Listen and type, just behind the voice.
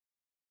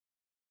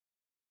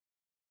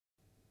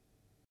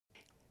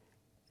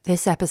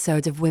This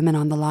episode of Women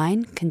on the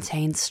Line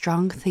contains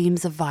strong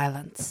themes of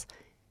violence.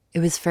 It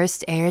was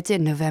first aired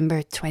in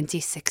November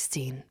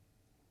 2016.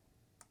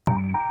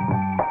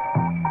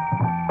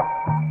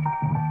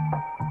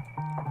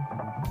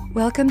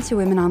 Welcome to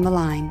Women on the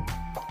Line,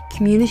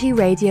 Community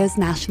Radio's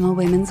National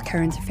Women's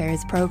Current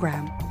Affairs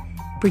programme,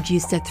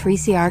 produced at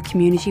 3CR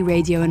Community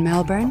Radio in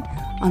Melbourne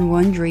on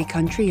Wurundjeri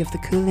country of the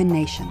Kulin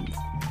Nations,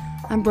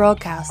 and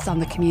broadcast on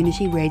the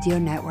Community Radio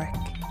Network.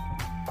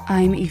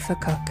 I'm Aoife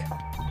Cook.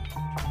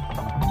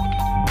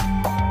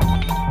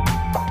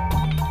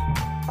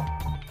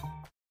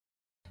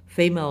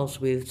 Females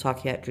with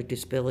psychiatric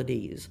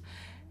disabilities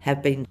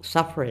have been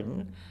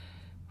suffering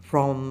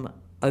from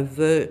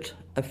overt,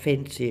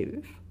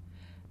 offensive,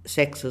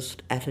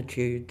 sexist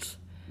attitudes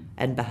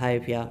and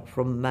behaviour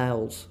from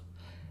males,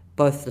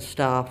 both the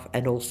staff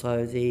and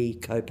also the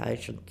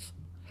co-patients.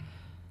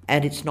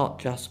 And it's not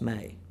just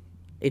me,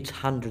 it's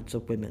hundreds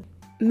of women.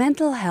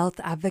 Mental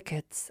health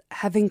advocates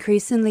have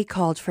increasingly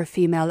called for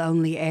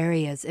female-only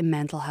areas in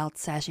mental health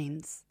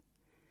settings.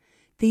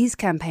 These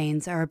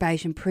campaigns are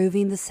about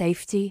improving the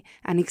safety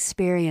and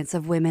experience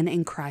of women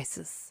in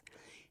crisis,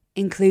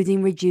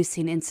 including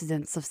reducing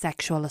incidents of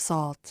sexual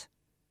assault.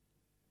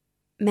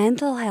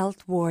 Mental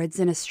health wards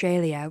in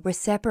Australia were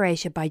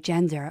separated by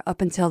gender up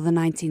until the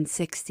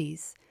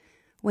 1960s,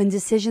 when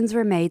decisions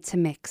were made to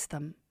mix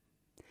them.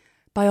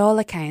 By all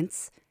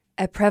accounts,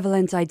 a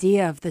prevalent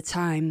idea of the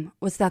time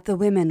was that the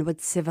women would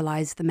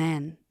civilise the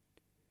men.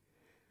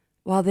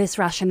 While this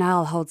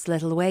rationale holds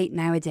little weight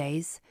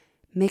nowadays,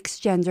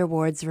 mixed gender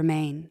wards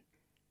remain.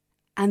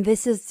 And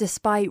this is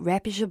despite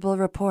reputable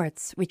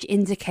reports which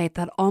indicate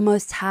that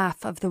almost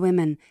half of the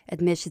women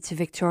admitted to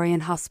Victorian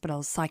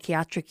hospitals'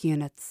 psychiatric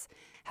units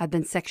had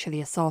been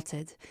sexually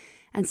assaulted,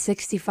 and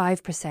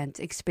 65%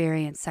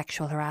 experienced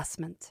sexual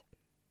harassment.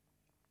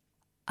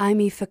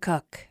 I'm Aoife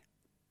Cook.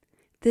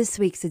 This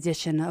week's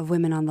edition of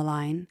Women on the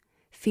Line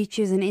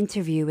features an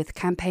interview with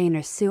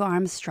campaigner Sue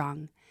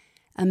Armstrong,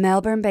 a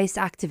Melbourne-based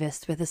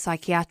activist with a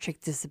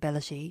psychiatric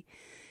disability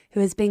who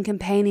has been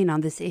campaigning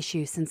on this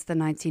issue since the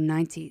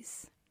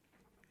 1990s.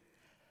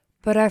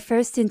 But our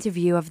first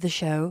interview of the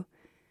show,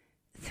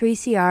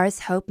 3CR's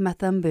Hope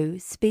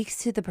Mathumbu speaks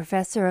to the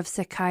Professor of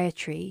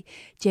Psychiatry,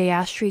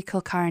 Jayashri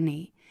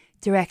Kulkarni,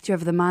 Director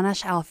of the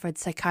Monash Alfred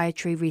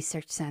Psychiatry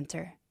Research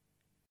Centre.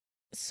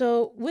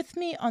 So with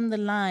me on the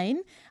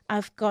line,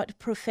 I've got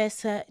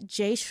Professor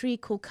Jayashri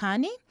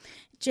Kulkarni.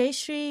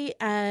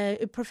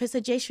 Professor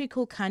Jayashri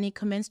Kulkarni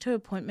commenced her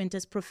appointment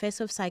as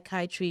Professor of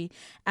Psychiatry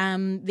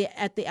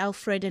at the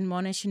Alfred and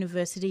Monash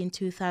University in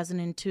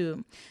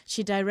 2002.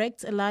 She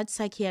directs a large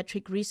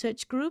psychiatric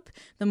research group,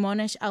 the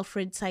Monash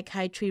Alfred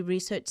Psychiatry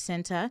Research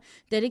Centre,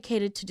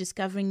 dedicated to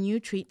discovering new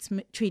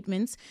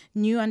treatments,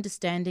 new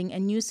understanding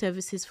and new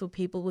services for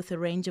people with a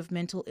range of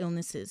mental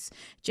illnesses.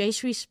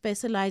 Jayashri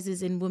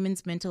specialises in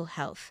women's mental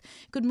health.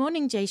 Good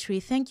morning,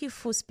 Jayashri. Thank you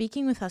for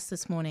speaking with us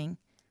this morning.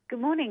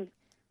 Good morning.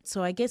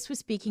 So I guess we're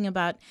speaking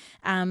about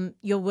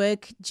your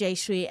work,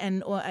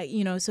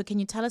 Jayashri, so can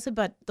you tell us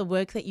about the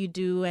work that you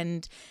do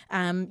and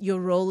your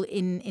role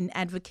in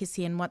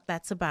advocacy and what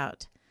that's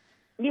about?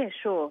 Yeah,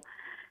 sure.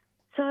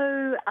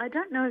 So I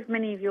don't know if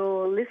many of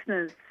your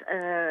listeners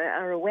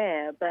are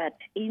aware, but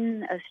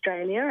in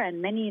Australia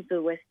and many of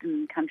the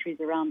Western countries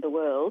around the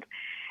world,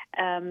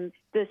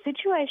 the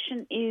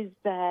situation is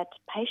that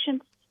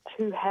patients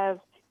who have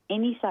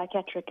any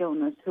psychiatric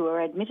illness who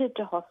are admitted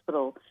to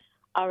hospital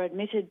are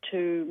admitted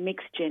to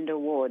mixed-gender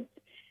wards.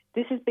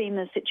 This has been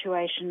the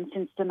situation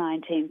since the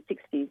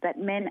 1960s, that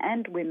men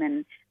and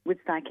women with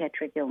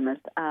psychiatric illness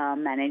are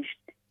managed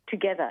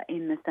together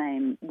in the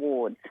same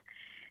wards.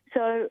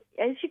 So,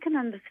 as you can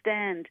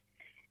understand,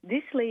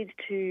 this leads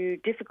to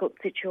difficult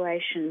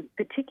situations,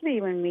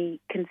 particularly when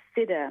we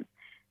consider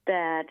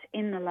that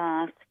in the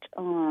last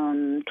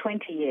 20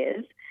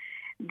 years,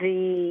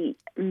 the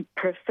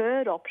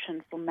preferred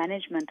option for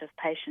management of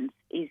patients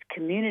is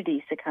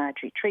community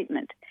psychiatry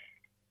treatment.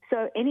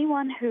 So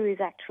anyone who is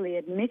actually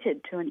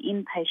admitted to an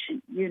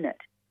inpatient unit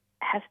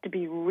has to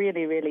be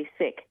really, really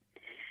sick.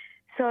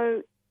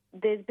 So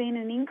there's been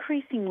an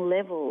increasing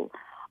level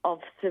of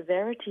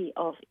severity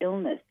of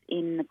illness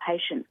in the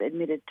patients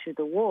admitted to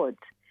the wards.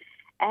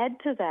 Add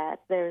to that,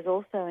 there is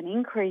also an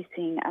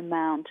increasing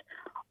amount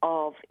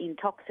of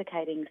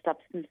intoxicating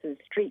substances,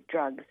 street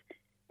drugs,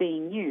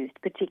 being used,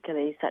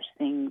 particularly such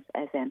things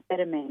as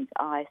amphetamines,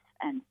 ice,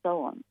 and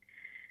so on.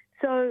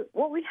 So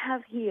what we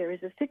have here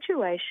is a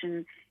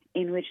situation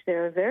in which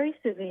there are very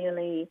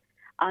severely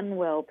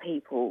unwell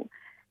people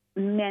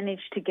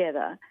managed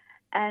together,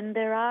 and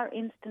there are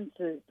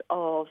instances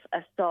of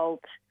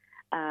assault,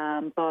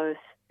 both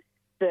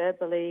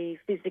verbally,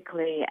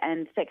 physically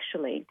and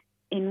sexually,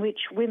 in which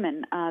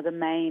women are the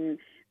main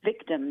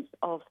victims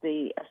of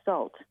the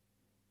assault.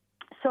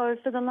 So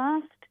for the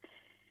last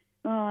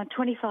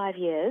 25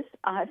 years,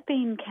 I've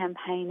been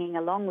campaigning,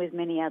 along with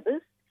many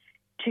others,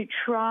 to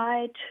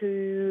try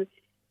to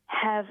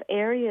have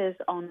areas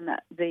on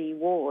the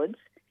wards,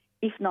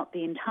 if not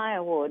the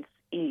entire wards,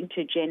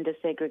 into gender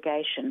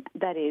segregation.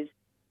 That is,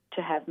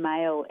 to have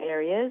male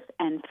areas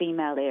and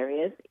female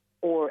areas,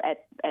 or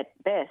at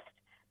best,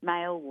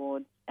 male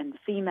wards and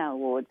female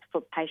wards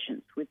for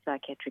patients with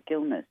psychiatric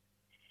illness.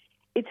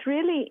 It's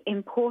really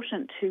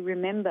important to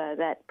remember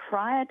that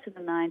prior to the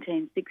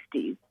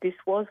 1960s, this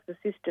was the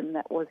system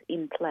that was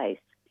in place.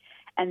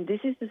 And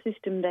this is the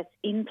system that's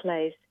in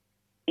place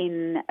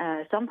in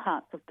some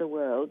parts of the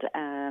world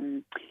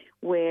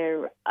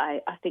where I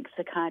think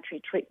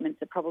psychiatry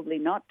treatments are probably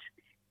not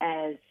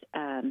as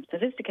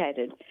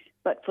sophisticated.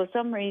 But for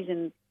some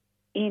reason,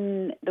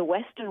 in the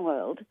Western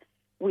world,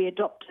 we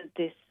adopted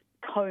this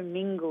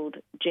commingled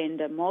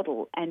gender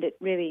model, and it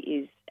really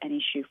is an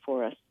issue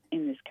for us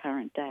in this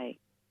current day.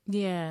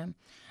 Yeah.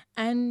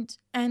 And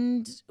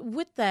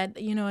with that,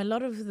 a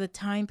lot of the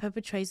time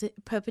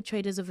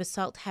perpetrators of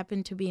assault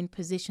happen to be in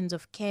positions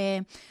of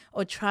care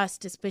or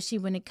trust, especially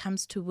when it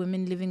comes to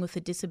women living with a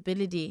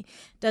disability.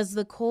 Does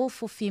the call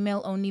for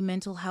female-only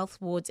mental health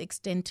wards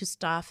extend to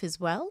staff as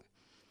well?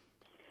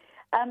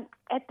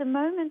 At the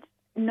moment,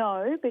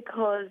 no,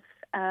 because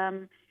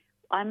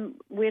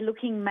we're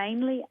looking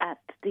mainly at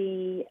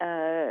the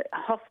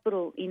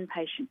hospital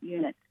inpatient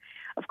units.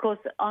 Of course,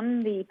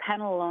 on the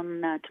panel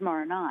on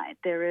tomorrow night,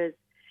 there is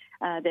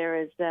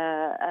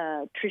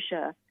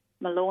Tricia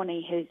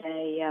Maloney, who's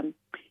a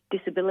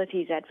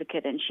disabilities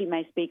advocate, and she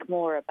may speak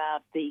more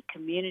about the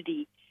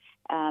community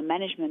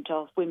management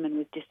of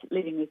women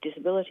living with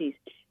disabilities.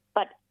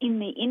 But in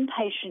the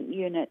inpatient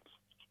units,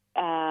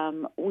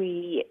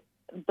 we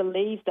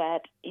believe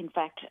that, in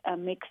fact, a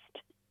mixed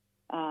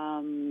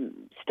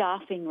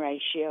staffing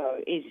ratio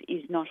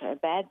is not a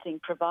bad thing,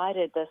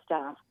 provided the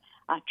staff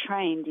are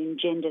trained in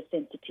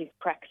gender-sensitive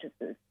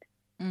practices.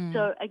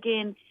 So,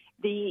 again,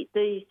 the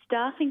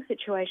staffing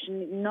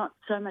situation is not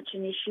so much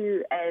an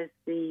issue as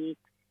the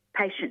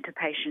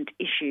patient-to-patient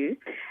issue,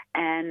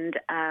 and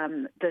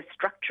the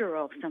structure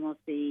of some of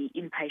the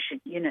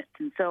inpatient units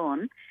and so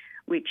on,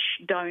 which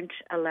don't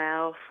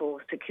allow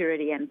for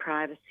security and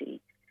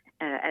privacy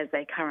as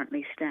they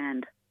currently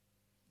stand.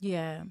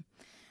 Yeah.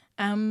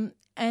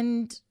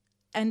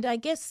 And I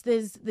guess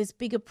there's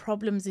bigger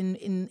problems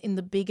in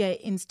the bigger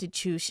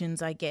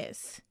institutions, I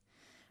guess.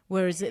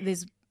 Whereas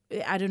there's,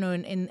 I don't know,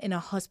 in a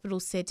hospital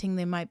setting,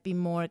 there might be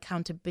more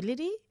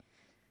accountability.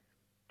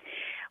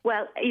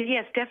 Well,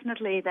 yes,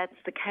 definitely that's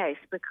the case,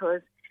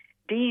 because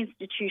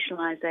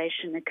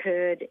deinstitutionalisation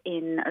occurred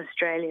in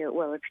Australia,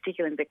 well,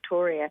 particularly in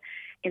Victoria,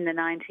 in the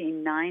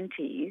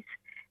 1990s.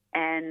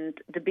 And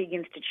the big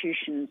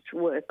institutions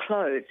were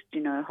closed,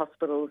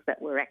 hospitals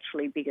that were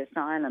actually big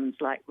asylums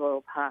like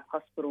Royal Park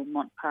Hospital,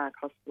 Mont Park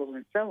Hospital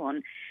and so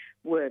on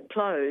were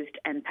closed,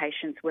 and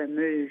patients were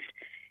moved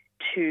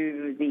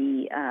to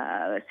the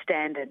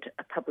standard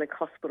public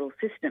hospital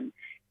system.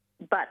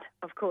 But,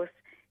 of course,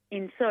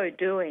 in so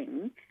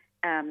doing,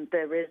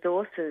 the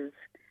resources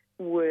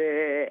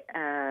were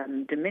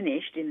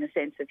diminished in the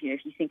sense of,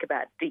 if you think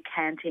about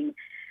decanting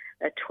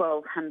a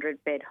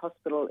 1,200-bed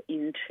hospital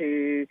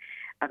into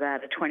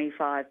about a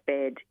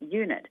 25-bed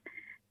unit.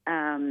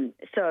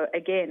 So,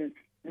 again,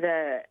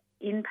 the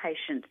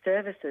inpatient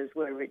services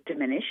were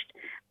diminished,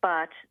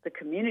 but the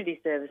community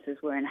services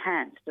were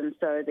enhanced. And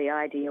so the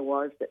idea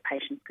was that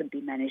patients could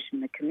be managed in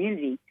the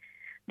community.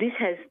 This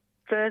has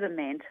further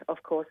meant,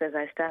 of course, as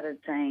I started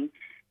saying,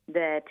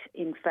 that,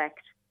 in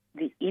fact,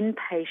 the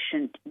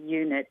inpatient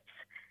units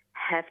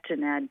have to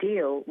now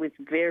deal with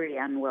very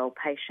unwell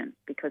patients,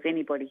 because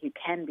anybody who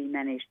can be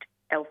managed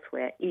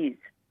elsewhere is.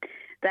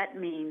 That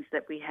means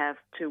that we have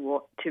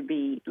to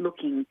be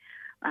looking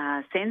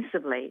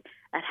sensibly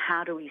at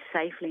how do we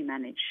safely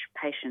manage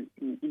patients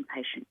in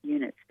inpatient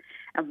units.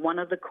 And one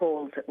of the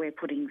calls that we're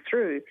putting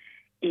through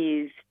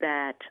is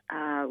that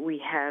we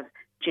have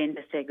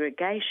gender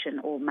segregation,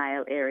 or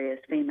male areas,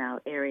 female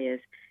areas,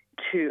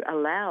 to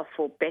allow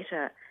for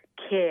better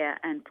care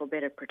and for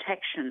better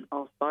protection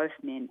of both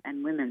men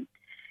and women.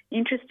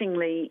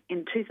 Interestingly,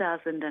 in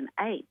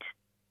 2008,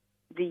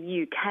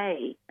 the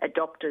UK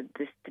adopted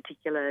this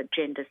particular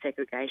gender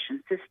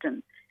segregation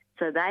system.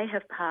 So they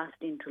have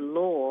passed into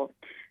law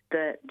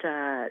that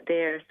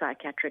their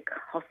psychiatric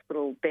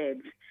hospital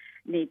beds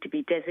need to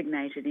be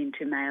designated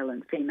into male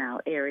and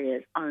female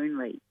areas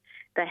only.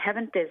 They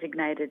haven't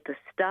designated the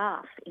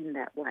staff in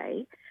that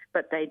way,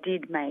 but they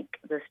did make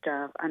the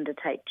staff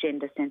undertake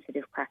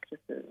gender-sensitive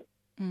practices.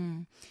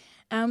 Mm.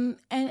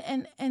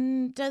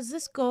 And does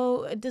this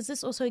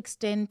also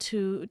extend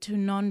to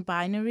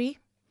non-binary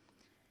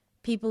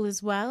people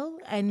as well?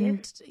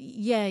 And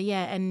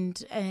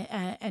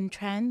yes. And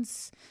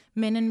trans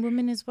men and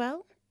women as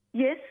well?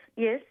 Yes.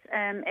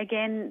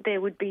 Again,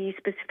 there would be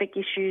specific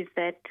issues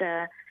that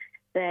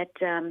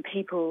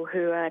people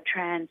who are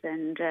trans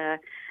and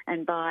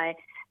bi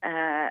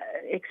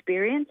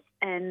experience,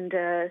 and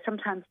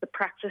sometimes the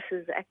practice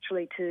is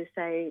actually to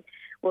say,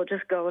 well,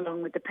 just go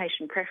along with the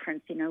patient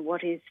preference.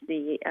 What is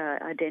the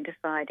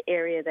identified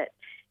area that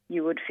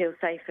you would feel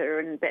safer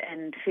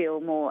and feel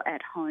more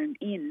at home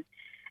in?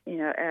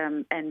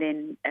 And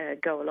then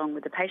go along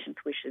with the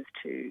patient's wishes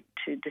to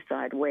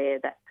decide where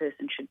that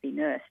person should be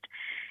nursed.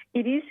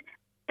 It is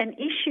an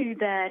issue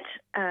that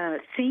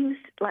seems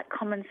like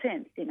common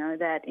sense,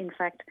 that in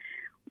fact,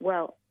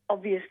 well,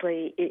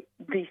 obviously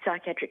the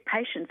psychiatric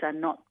patients are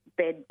not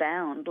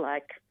bed-bound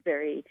like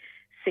very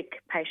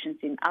sick patients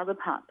in other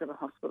parts of a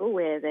hospital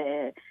where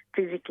they're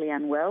physically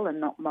unwell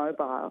and not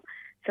mobile.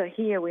 So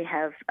here we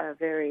have a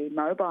very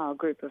mobile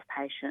group of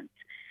patients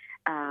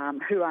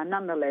who are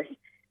nonetheless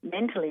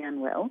mentally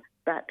unwell,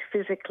 but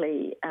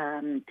physically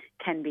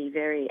can be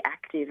very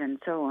active and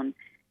so on.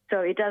 So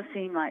it does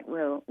seem like,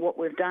 well, what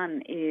we've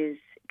done is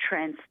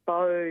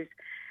transpose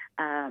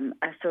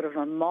a sort of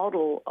a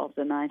model of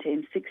the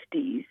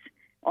 1960s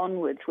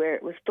onwards, where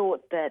it was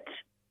thought that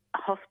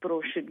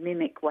hospitals should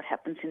mimic what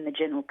happens in the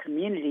general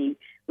community,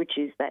 which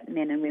is that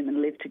men and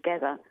women live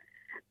together,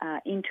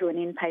 into an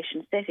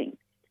inpatient setting.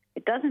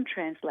 It doesn't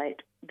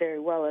translate very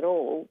well at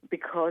all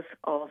because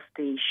of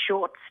the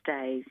short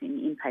stays in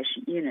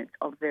inpatient units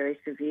of very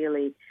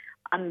severely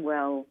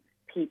unwell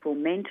people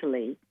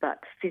mentally, but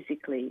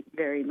physically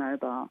very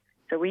mobile.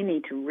 So we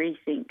need to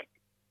rethink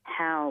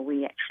how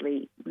we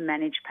actually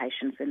manage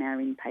patients in our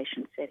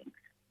inpatient settings.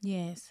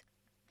 Yes.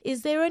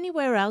 Is there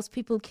anywhere else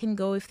people can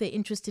go if they're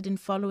interested in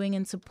following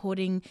and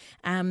supporting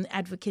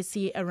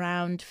advocacy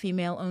around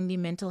female-only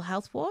mental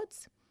health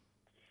wards?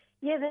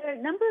 Yeah, there are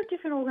a number of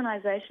different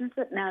organisations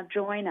that now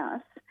join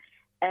us.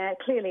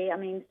 Clearly, I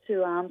mean,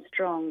 Sue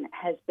Armstrong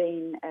has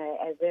been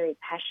a very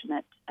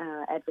passionate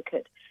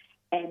advocate,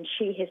 and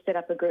she has set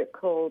up a group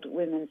called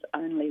Women's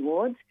Only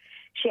Wards.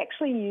 She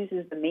actually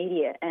uses the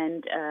media,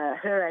 and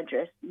her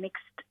address,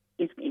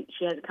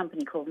 she has a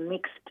company called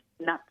Mixed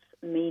Nuts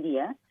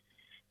Media.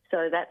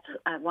 So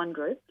that's one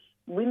group.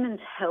 Women's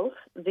Health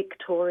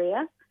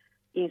Victoria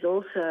is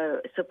also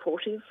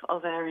supportive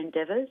of our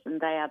endeavours,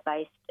 and they are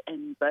based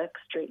in Bourke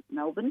Street,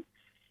 Melbourne.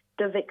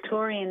 The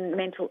Victorian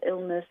Mental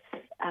Illness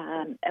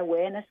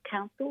Awareness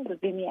Council, the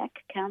VIMIAC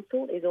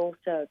Council, is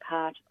also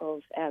part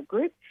of our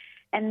group,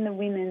 and the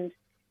Women's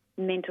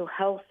Mental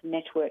Health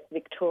Network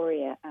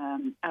Victoria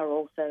are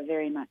also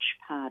very much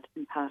part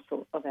and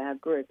parcel of our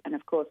group. And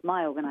of course,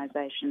 my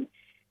organisation,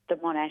 the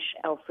Monash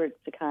Alfred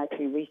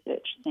Psychiatry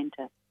Research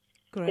Centre.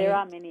 Great. There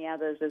are many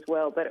others as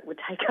well, but it would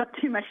take up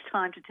too much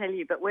time to tell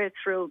you. But we're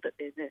thrilled that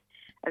there's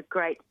a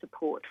great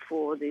support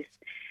for this,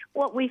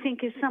 what we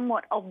think is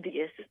somewhat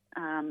obvious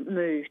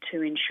move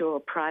to ensure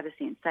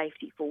privacy and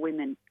safety for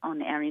women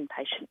on our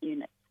inpatient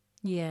units.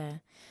 Yeah,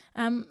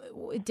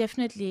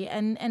 definitely.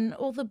 And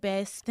all the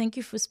best. Thank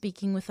you for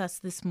speaking with us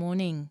this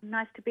morning.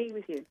 Nice to be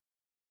with you.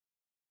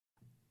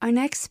 Our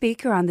next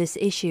speaker on this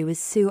issue is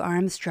Sue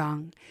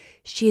Armstrong.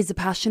 She is a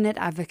passionate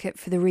advocate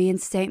for the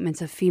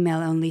reinstatement of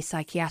female-only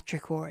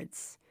psychiatric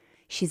wards.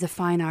 She's a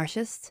fine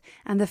artist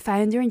and the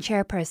founder and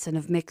chairperson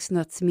of Mixed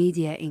Nuts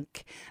Media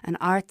Inc., an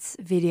arts,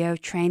 video,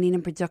 training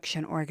and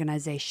production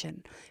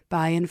organisation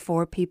by and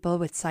for people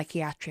with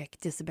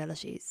psychiatric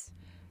disabilities.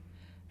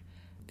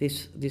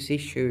 This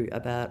issue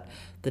about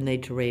the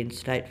need to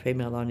reinstate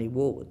female-only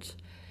wards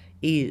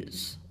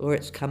is, where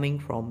it's coming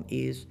from,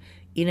 is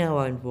in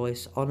our own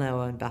voice, on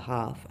our own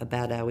behalf,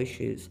 about our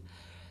issues.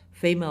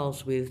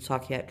 Females with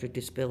psychiatric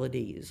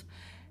disabilities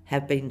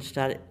have been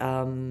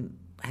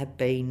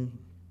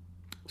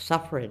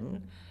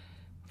suffering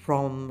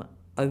from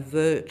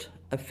overt,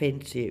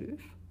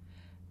 offensive,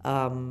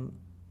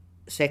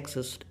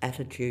 sexist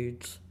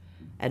attitudes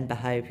and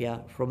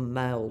behaviour from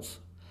males,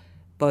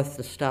 both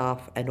the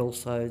staff and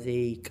also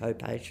the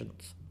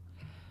co-patients.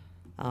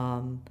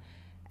 And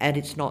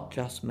it's not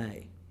just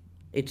me.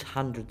 It's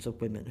hundreds of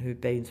women who've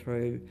been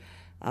through.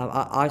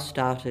 I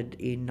started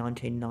in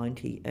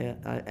 1990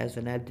 as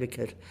an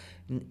advocate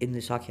in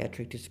the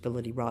psychiatric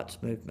disability rights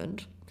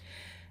movement.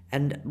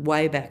 And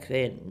way back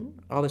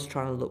then, I was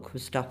trying to look for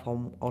stuff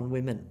on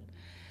women.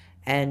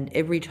 And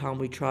every time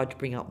we tried to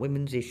bring up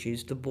women's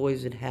issues, the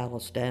boys would howl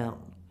us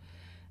down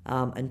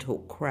and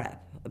talk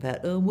crap about,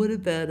 oh, what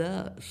about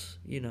us,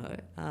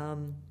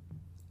 And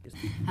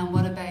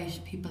what about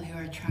people who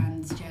are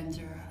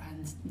transgender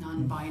and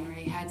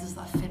non-binary? How does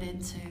that fit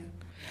into?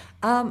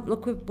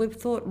 Look, we've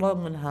thought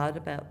long and hard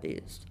about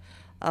this.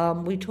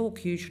 We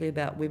talk usually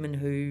about women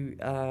who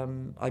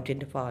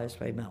identify as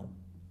female.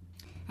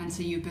 And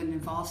so you've been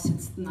involved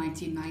since the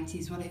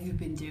 1990s. What have you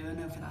been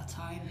doing over that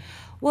time?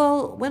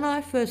 Well, when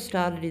I first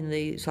started in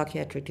the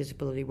psychiatric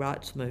disability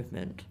rights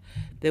movement,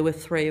 there were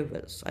three of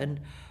us.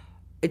 And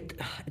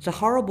it's a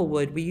horrible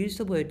word. We use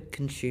the word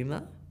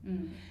consumer.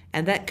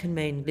 And that can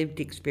mean lived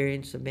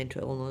experience of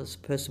mental illness,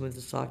 person with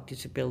a psych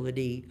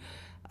disability,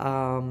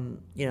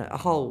 a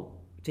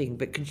whole thing.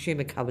 But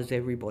consumer covers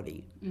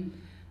everybody.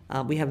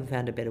 We haven't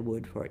found a better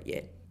word for it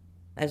yet.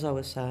 As I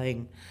was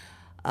saying,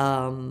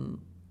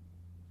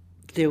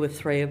 there were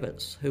three of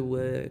us who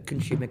were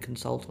consumer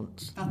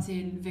consultants. That's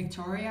in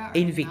Victoria or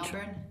in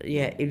Melbourne?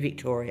 Yeah, in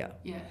Victoria.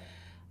 Yeah.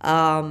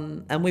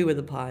 And we were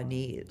the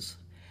pioneers.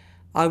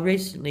 I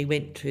recently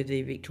went to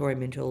the Victorian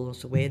Mental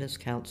Illness Awareness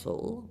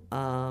Council,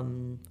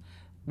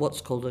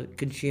 what's called a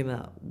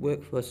consumer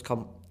workforce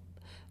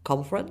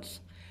conference,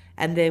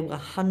 and there were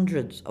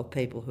hundreds of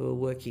people who were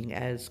working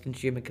as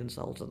consumer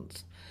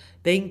consultants,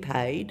 being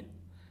paid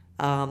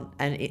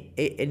and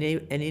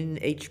in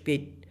each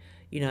bit,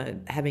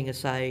 having a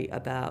say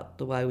about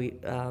the way we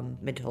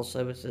mental health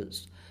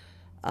services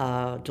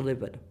are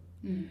delivered.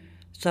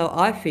 So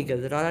I figure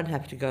that I don't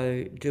have to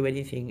go do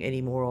anything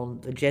anymore on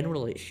the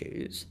general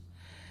issues.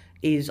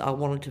 I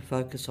wanted to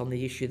focus on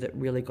the issue that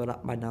really got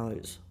up my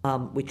nose,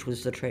 which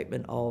was the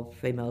treatment of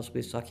females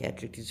with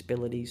psychiatric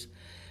disabilities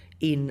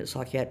in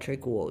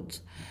psychiatric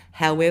wards.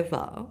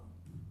 However,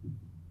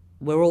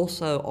 we're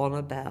also on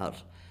about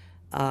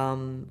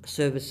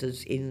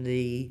services in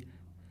the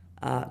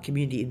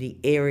community, in the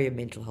area of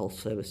mental health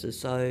services.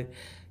 So,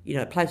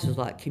 places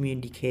like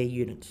community care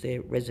units,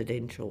 they're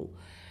residential.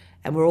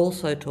 And we're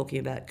also talking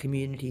about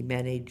community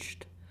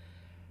managed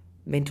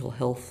mental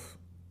health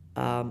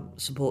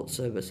support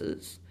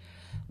services.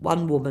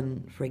 One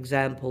woman, for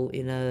example,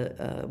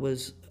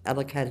 was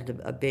allocated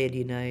a bed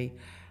in a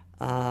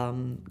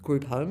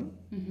group home,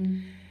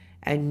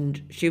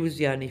 and she was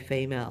the only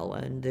female,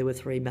 and there were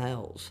 3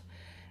 males,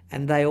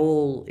 and they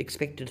all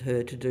expected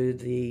her to do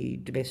the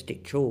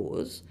domestic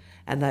chores,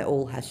 and they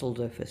all hassled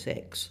her for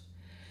sex.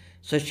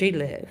 So she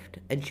left,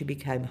 and she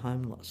became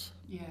homeless.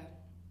 Yeah.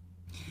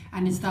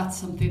 And is that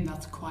something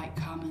that's quite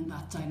common,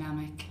 that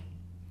dynamic?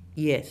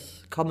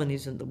 Yes, common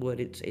isn't the word.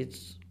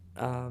 It's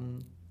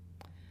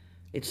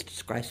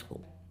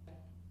disgraceful.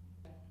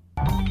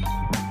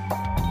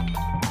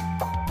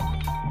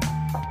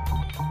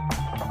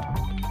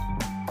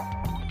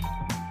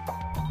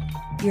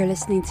 You're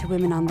listening to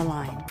Women on the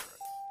Line.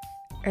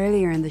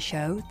 Earlier in the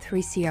show,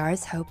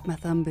 3CR's Hope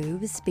Mathumbu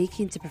was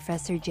speaking to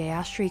Professor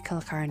Jayashri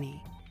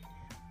Kulkarni.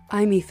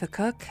 I'm Aoife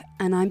Cook,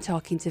 and I'm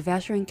talking to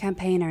veteran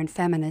campaigner and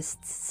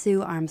feminist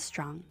Sue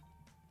Armstrong.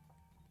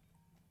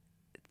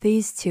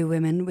 These 2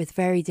 women with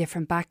very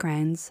different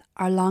backgrounds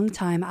are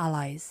long-time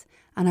allies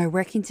and are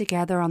working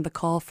together on the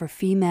call for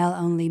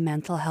female-only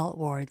mental health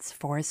wards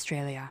for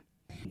Australia.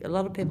 A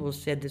lot of people have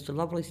said there's a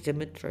lovely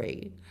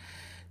symmetry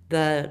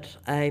that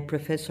a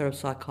professor of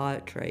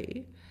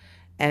psychiatry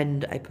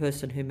and a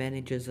person who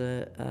manages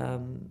a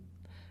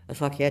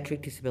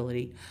psychiatric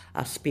disability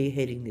are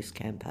spearheading this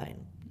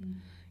campaign.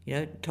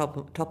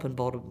 Top and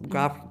bottom,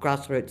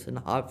 grassroots and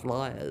high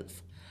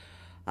flyers.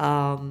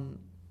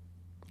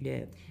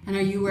 Yeah. And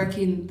are you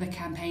working the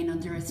campaign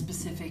under a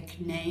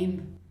specific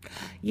name?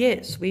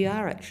 Yes, we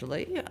are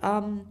actually.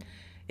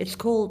 It's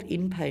called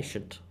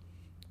Inpatient.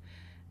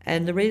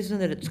 And the reason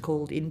that it's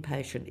called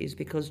Inpatient is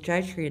because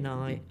Jayashri and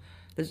I,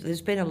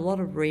 there's been a lot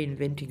of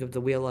reinventing of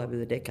the wheel over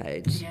the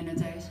decades. Yeah, no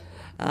doubt.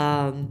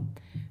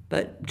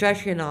 But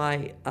Jayashri and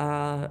I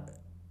are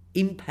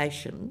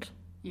impatient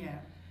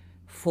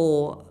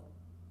for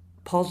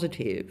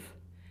positive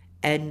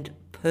and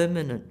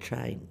permanent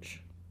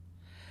change.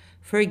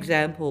 For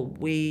example,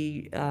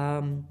 we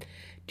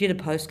did a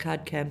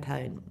postcard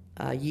campaign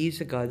years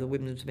ago, the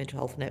Women's Mental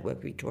Health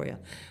Network Victoria,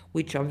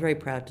 which I'm very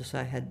proud to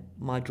say had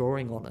my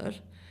drawing on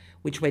it,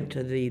 which went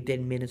to the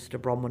then Minister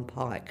Bronwyn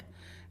Pike,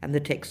 and the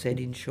text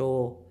said,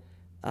 "Ensure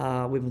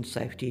women's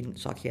safety in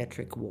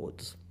psychiatric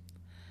wards."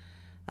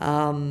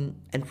 And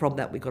from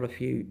that we got a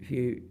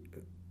few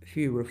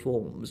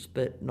reforms,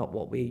 but not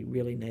what we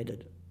really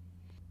needed.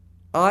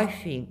 I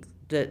think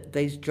that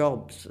these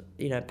jobs,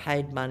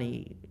 paid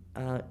money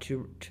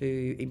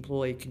to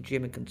employ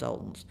consumer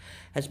consultants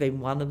has been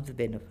one of the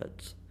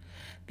benefits.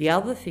 The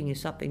other thing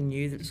is something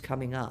new that's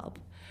coming up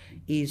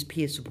is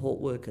peer support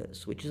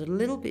workers, which is a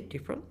little bit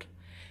different.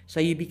 So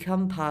you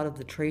become part of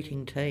the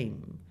treating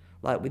team,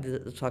 like with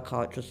the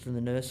psychiatrists and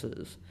the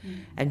nurses,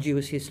 and you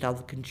assist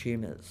other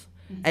consumers.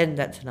 And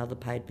that's another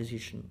paid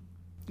position.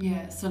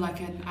 Yeah, so like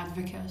an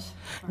advocate?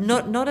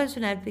 Not as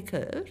an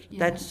advocate. Yeah.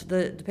 That's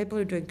the people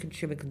who are doing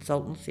consumer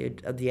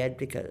consultancy are the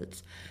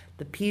advocates.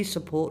 The peer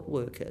support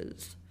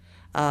workers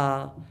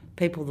are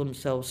people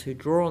themselves who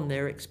draw on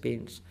their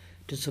experience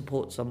to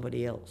support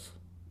somebody else.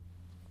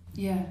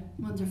 Yeah,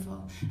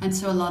 wonderful. And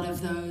so a lot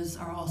of those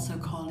are also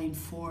calling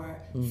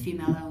for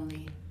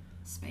female-only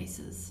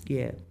spaces.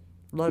 Yeah.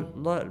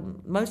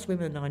 Most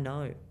women I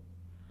know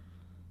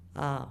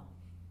are.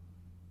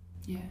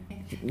 Yeah.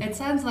 It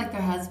sounds like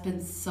there has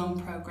been some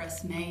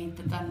progress made,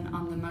 but then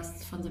on the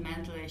most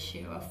fundamental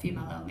issue of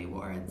female-only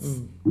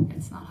wards,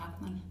 it's not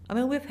happening. I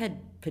mean, we've had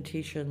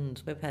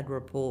petitions, we've had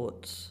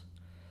reports,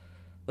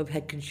 we've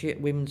had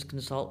women's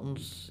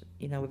consultants,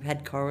 we've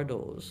had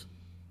corridors.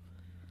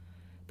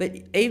 But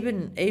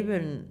even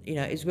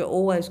is we're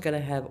always going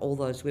to have all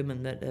those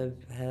women that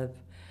have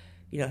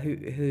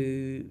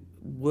who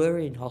were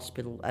in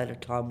hospital at a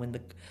time when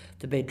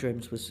the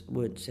bedrooms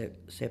weren't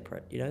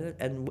separate,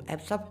 and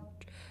have suffered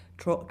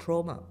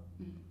trauma.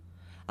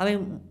 I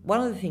mean, one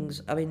of the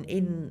things in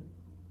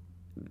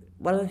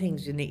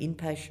the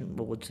inpatient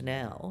wards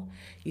now,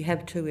 you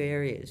have 2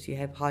 areas. You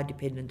have high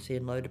dependency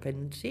and low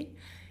dependency.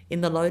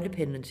 In the low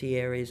dependency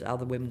areas are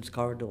the women's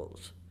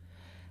corridors.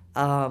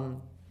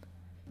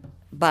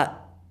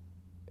 But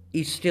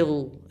you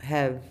still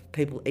have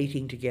people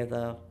eating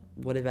together,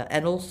 whatever.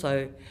 And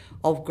also,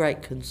 of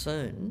great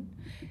concern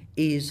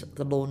is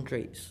the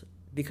laundries,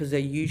 because they're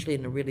usually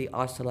in a really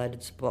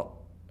isolated spot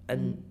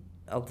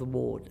of the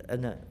ward.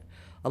 And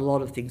a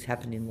lot of things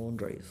happen in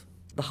laundries.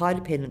 The high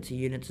dependency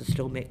units are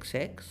still mixed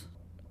sex.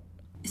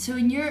 So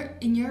in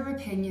your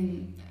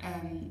opinion,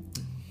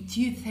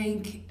 do you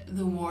think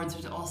the wards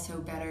would also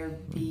better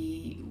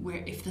be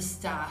where if the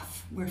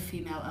staff were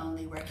female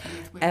only working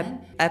with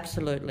women?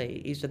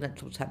 Absolutely, and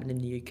that's what's happened in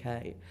the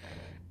UK.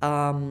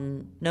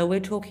 No, we're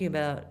talking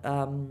about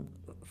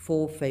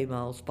 4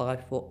 females by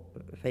 4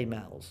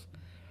 females.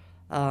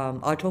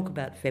 I talk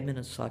about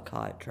feminist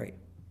psychiatry,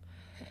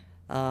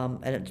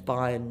 and it's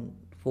by and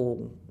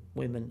for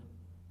women,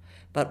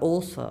 but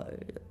also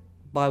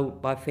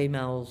by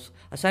females.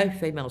 I say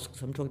females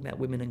because I'm talking about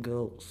women and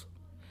girls.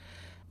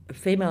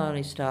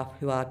 Female-only staff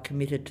who are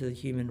committed to the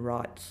human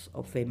rights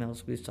of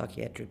females with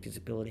psychiatric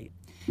disability.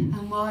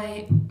 And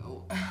why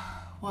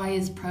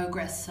is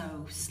progress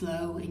so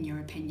slow, in your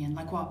opinion?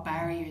 Like, what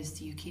barriers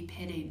do you keep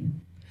hitting?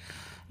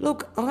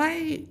 Look,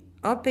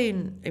 I've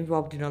been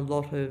involved in a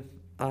lot of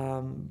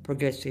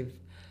progressive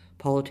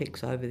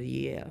politics over the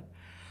year.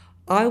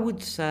 I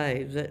would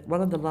say that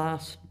one of the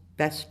last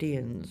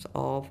bastions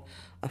of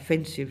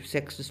offensive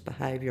sexist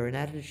behaviour and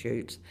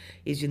attitudes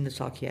is in the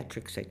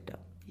psychiatric sector.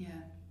 Yeah.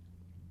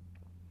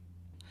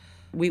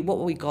 What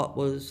we got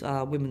was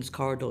women's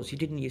corridors. You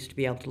didn't used to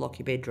be able to lock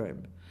your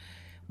bedroom.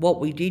 What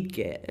we did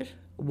get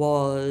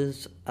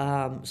was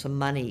some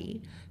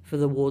money for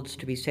the wards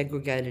to be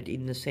segregated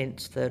in the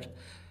sense that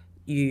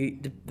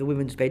the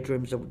women's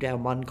bedrooms are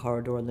down one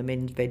corridor and the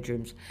men's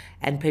bedrooms,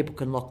 and people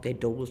can lock their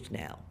doors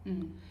now.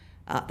 Mm.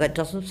 That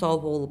doesn't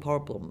solve all the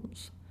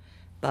problems,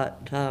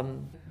 but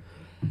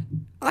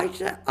I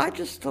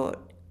just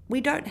thought we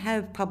don't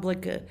have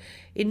public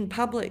in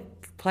public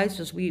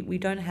places. We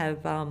don't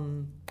have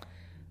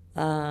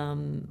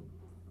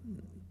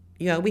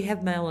we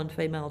have male and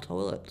female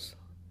toilets.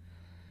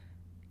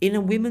 In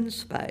a women's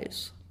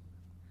space,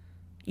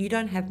 you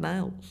don't have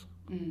males.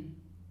 Mm.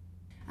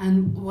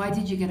 And why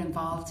did you get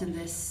involved in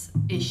this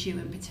issue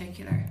in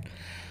particular?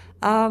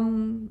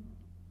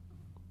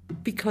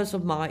 Because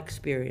of my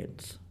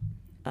experience.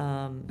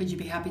 Would you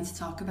be happy to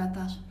talk about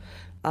that?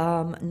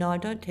 No, I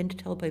don't tend to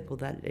tell people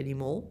that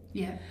anymore.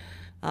 Yeah.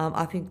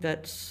 I think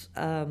that's...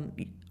 I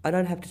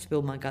don't have to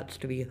spill my guts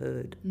to be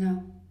heard.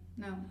 No.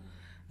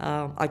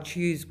 I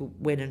choose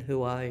when and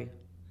who I...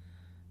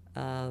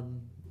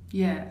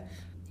 Yeah.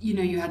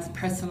 You had the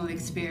personal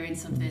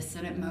experience of this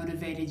and it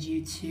motivated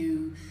you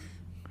to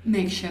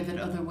make sure that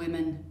other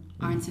women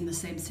aren't in the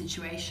same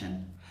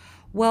situation.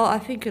 Well, I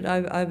think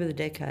over the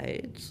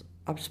decades,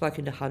 I've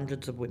spoken to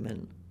hundreds of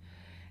women,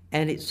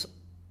 and it's,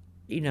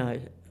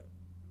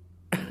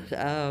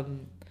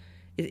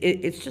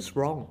 it's just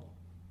wrong.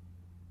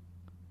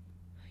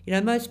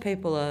 Most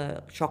people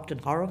are shocked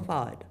and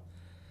horrified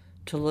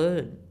to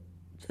learn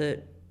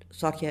that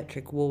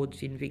psychiatric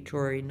wards in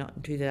Victoria in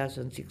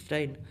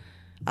 2016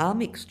 are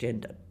mixed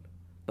gender.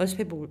 Most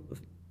people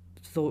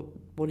thought,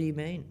 what do you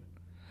mean?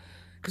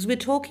 Because we're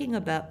talking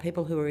about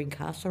people who are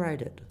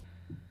incarcerated.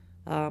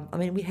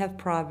 We have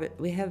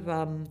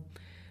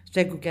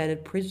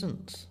segregated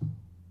prisons.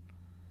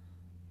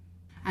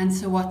 And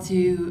so what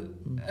do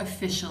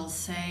officials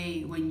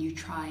say when you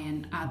try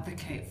and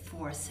advocate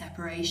for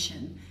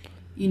separation?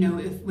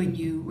 When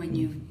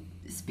you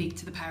speak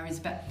to the powers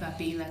that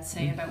be, let's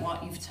say, about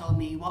what you've told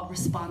me, what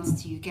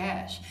response do you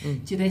get?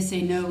 Do they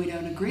say, no, we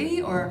don't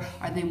agree? Or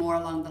are they more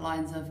along the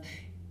lines of,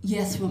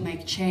 yes, we'll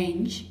make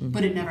change,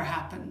 but it never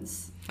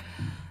happens?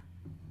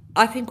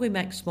 I think we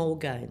make small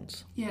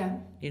gains. Yeah.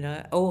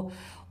 Or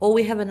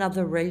we have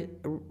another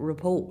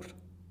report,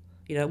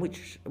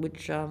 which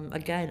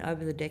again,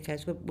 over the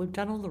decades, we've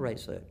done all the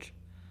research.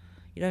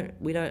 A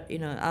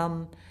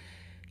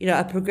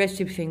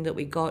progressive thing that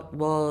we got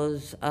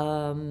was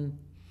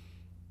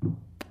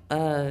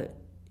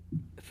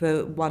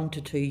for 1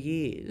 to 2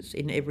 years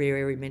in every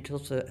area mental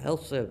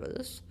health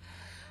service,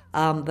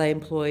 they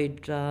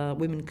employed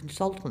women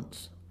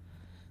consultants.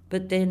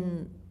 But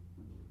then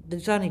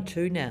there's only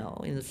 2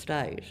 now in the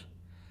state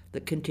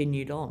that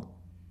continued on.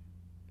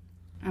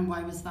 And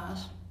why was that?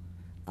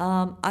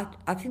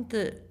 I think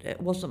that it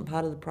wasn't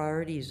part of the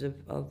priorities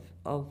of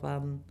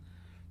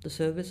the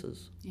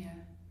services. Yeah.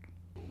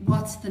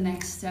 What's the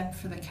next step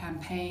for the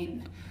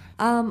campaign?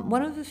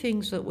 One of the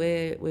things that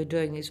we're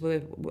doing is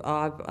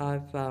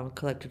I've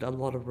collected a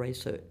lot of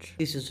research.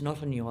 This is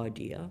not a new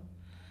idea,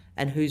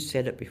 and who's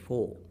said it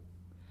before.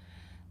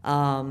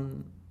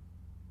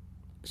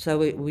 So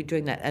we're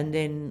doing that, and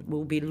then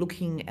we'll be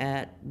looking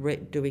at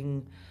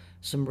doing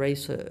some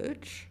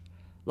research,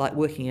 like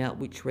working out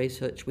which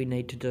research we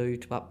need to do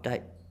to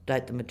update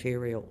the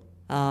material.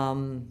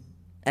 And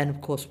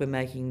of course we're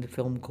making the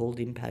film called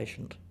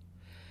Inpatient,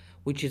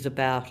 which is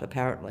about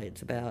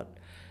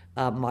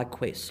my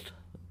quest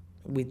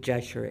with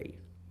Jayashri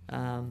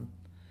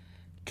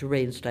to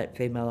reinstate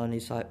female-only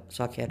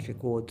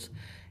psychiatric wards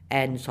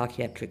and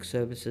psychiatric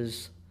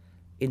services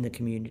in the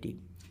community.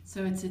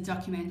 So it's a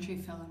documentary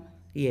film?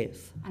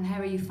 Yes. And how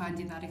are you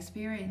finding that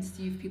experience?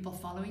 Do you have people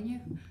following you?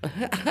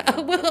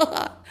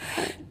 Well,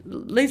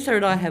 Lisa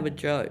and I have a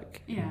joke.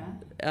 Yeah.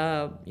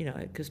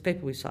 Because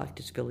people with psych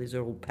disabilities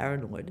are all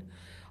paranoid.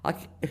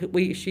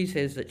 She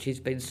says that she's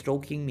been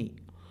stalking me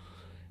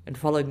and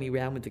following me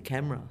around with the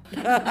camera.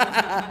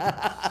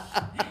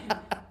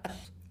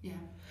 Yeah.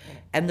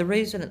 And the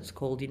reason it's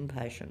called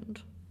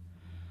Inpatient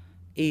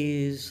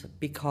is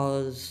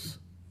because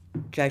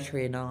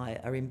Jayashree and I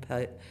are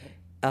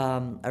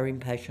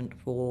impatient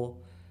for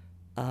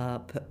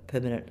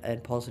permanent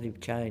and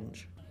positive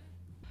change.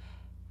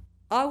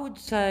 I would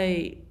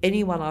say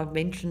anyone I've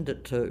mentioned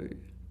it to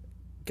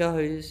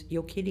goes,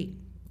 "You're kidding.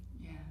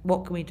 Yeah.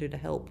 What can we do to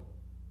help?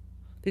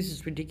 This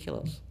is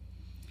ridiculous."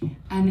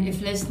 And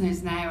if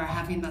listeners now are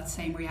having that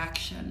same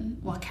reaction,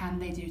 what can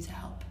they do to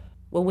help?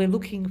 Well, we're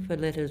looking for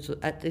letters,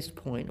 at this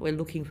point, we're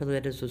looking for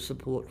letters of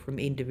support from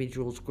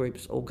individuals,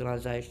 groups,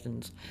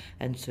 organisations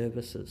and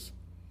services.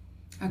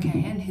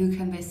 Okay, and who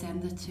can they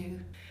send it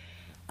to?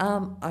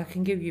 I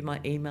can give you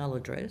my email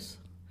address.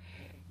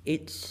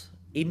 It's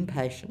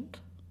impatient,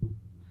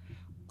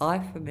 I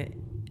for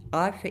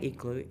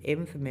igloo,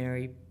 M for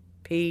Mary,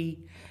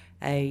 PATIENT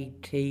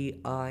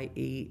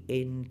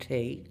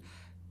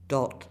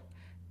dot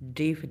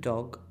D for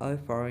dog, O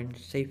for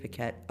orange, C for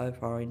cat, O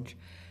for orange,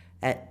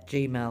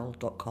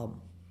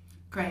 @gmail.com.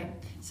 Great.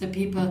 So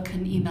people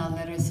can email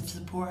letters of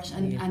support,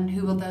 and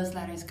who will those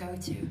letters go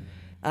to?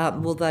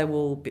 Well, they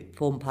will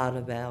form part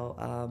of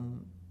our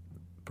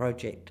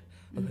project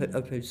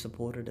of who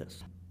supported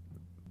us.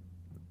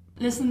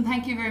 Listen,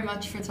 thank you very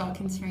much for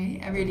talking to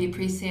me. I really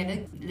appreciate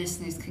it.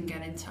 Listeners can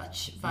get in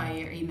touch via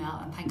your email,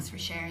 and thanks for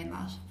sharing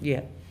that.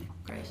 Yeah.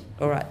 Great.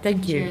 All right.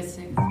 Thank you. Cheers,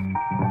 Sue.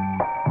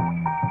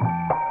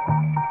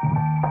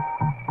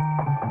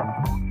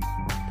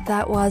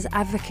 That was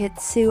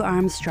Advocate Sue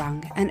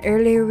Armstrong, and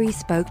earlier we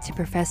spoke to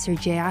Professor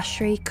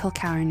Jayashree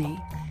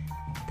Kulkarni.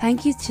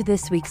 Thank you to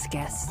this week's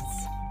guests.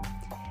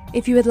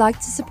 If you would like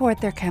to support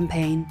their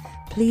campaign,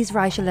 please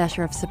write a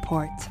letter of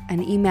support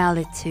and email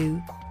it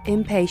to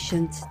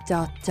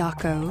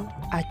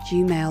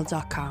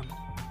impatient.doco@gmail.com.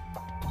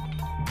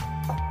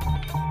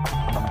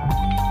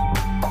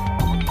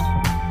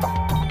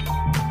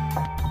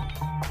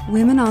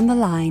 Women on the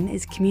Line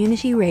is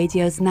Community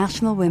Radio's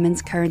National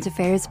Women's Current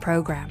Affairs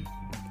programme.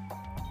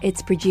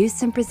 It's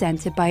produced and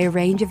presented by a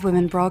range of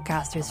women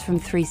broadcasters from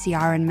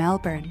 3CR in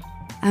Melbourne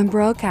and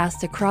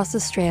broadcast across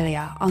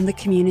Australia on the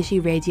Community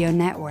Radio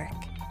Network,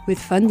 with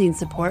funding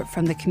support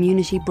from the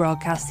Community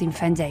Broadcasting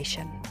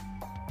Foundation.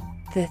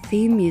 The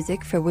theme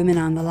music for Women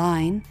on the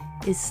Line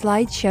is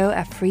Slideshow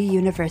at Free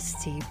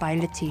University by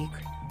Le Tigre.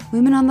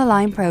 Women on the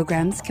Line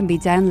programmes can be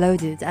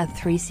downloaded at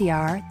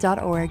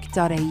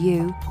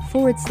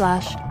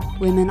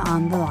 3cr.org.au/Women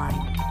on the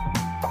Line.